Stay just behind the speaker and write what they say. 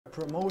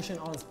Promotion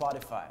on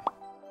Spotify.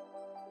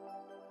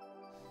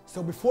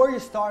 So before you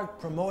start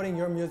promoting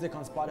your music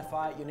on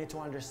Spotify, you need to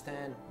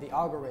understand the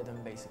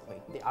algorithm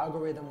basically. The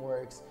algorithm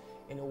works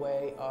in a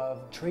way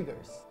of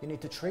triggers. You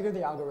need to trigger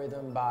the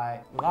algorithm by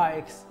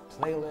likes,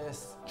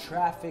 playlists,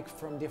 traffic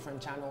from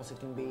different channels. It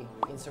can be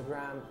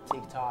Instagram,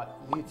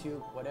 TikTok,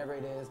 YouTube, whatever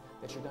it is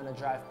that you're gonna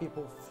drive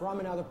people from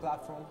another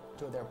platform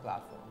to their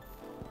platform.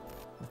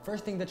 The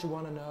first thing that you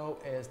wanna know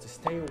is to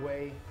stay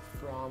away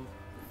from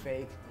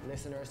fake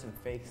listeners and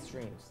fake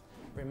streams.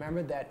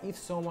 Remember that if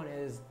someone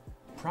is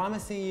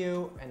promising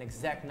you an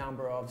exact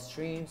number of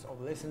streams or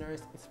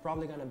listeners, it's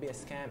probably gonna be a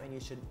scam and you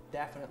should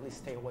definitely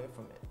stay away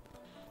from it.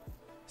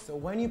 So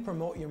when you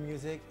promote your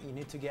music, you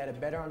need to get a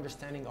better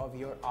understanding of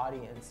your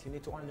audience. You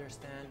need to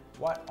understand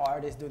what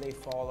artists do they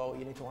follow.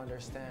 You need to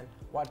understand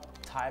what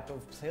type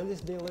of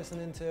playlist they're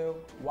listening to,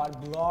 what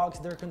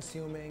blogs they're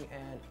consuming,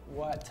 and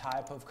what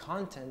type of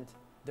content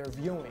they're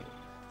viewing.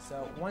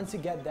 So once you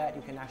get that,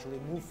 you can actually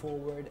move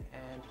forward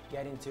and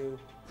get into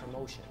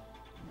promotion.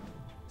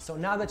 So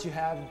now that you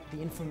have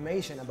the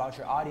information about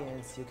your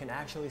audience, you can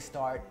actually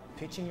start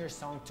pitching your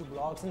song to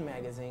blogs and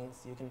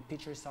magazines. You can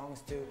pitch your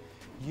songs to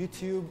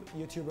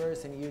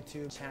YouTubers and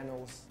YouTube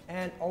channels.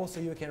 And also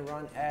you can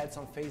run ads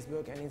on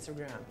Facebook and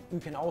Instagram. You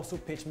can also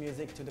pitch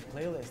music to the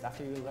playlist.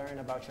 After you learn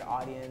about your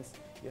audience,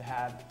 you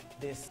have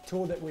this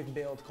tool that we've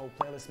built called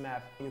Playlist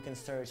Map. You can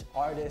search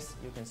artists,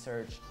 you can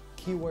search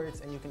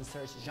keywords, and you can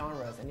search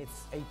genres. And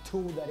it's a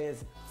tool that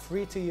is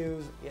free to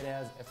use. It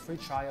has a free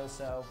trial,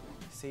 so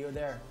see you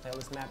there,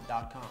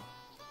 playlistmap.com.